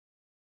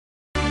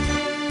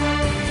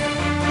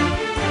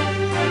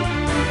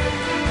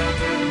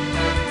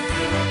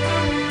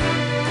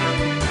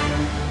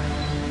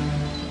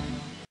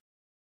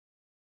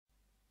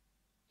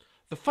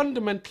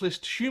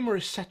fundamentalist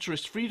humorist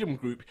satirist freedom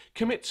group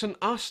commits an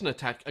arson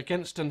attack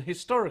against an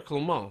historical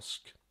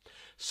mosque.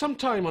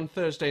 Sometime on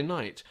Thursday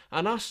night,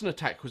 an arson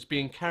attack was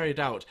being carried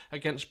out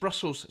against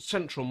Brussels'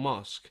 Central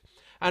Mosque,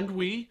 and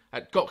we,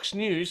 at Gox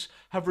News,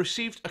 have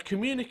received a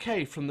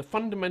communiqué from the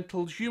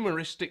fundamental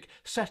humoristic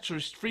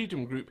satirist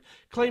freedom group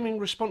claiming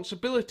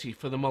responsibility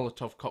for the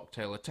Molotov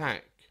cocktail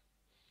attack.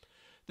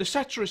 The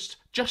satirists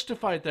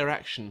justified their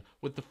action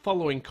with the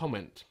following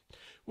comment: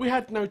 "We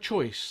had no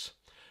choice.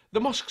 The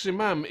mosque's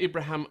Imam,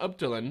 Ibrahim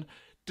Abdullan,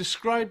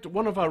 described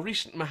one of our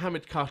recent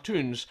Muhammad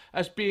cartoons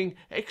as being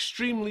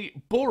extremely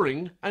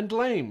boring and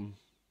lame.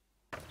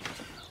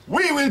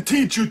 We will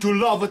teach you to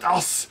love at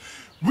us.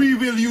 We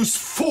will use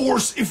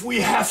force if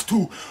we have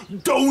to.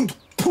 Don't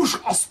push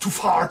us too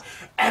far.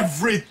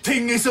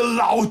 Everything is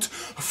allowed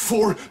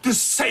for the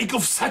sake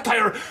of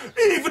satire,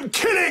 even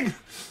killing."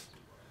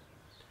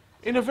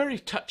 In a very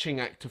touching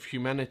act of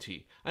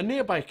humanity, a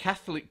nearby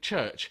Catholic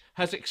church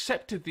has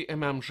accepted the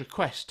Imam's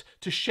request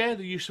to share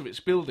the use of its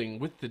building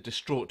with the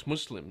distraught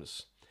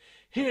Muslims.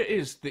 Here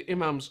is the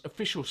Imam's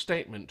official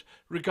statement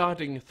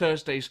regarding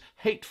Thursday's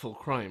hateful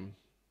crime.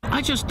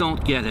 I just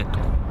don't get it.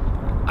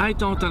 I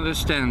don't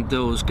understand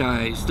those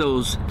guys,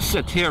 those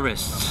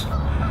satirists.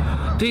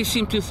 They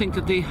seem to think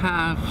that they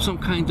have some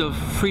kind of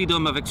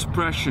freedom of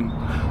expression,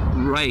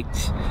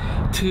 right,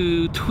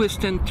 to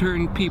twist and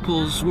turn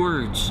people's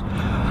words,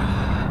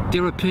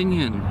 their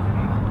opinion,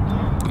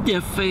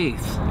 their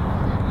faith.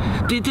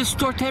 They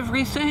distort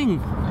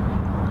everything.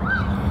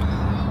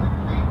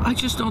 I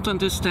just don't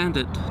understand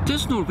it.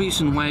 There's no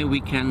reason why we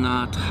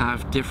cannot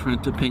have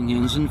different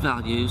opinions and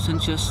values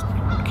and just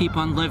keep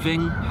on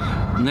living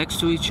next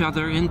to each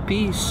other in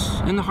peace,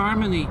 in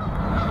harmony.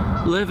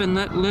 Live and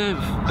let live.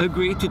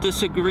 Agree to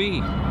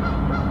disagree.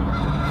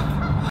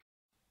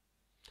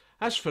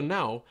 As for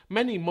now,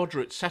 many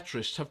moderate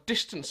satirists have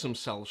distanced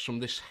themselves from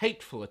this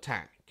hateful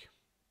attack.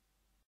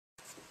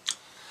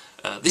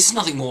 This is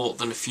nothing more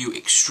than a few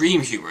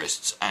extreme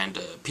humorists, and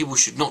people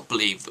should not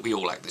believe that we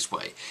all act this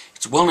way.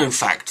 It's a well-known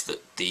fact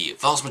that the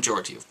vast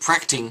majority of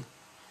practicing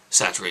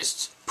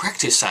satirists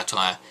practice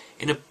satire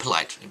in a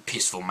polite and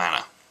peaceful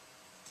manner.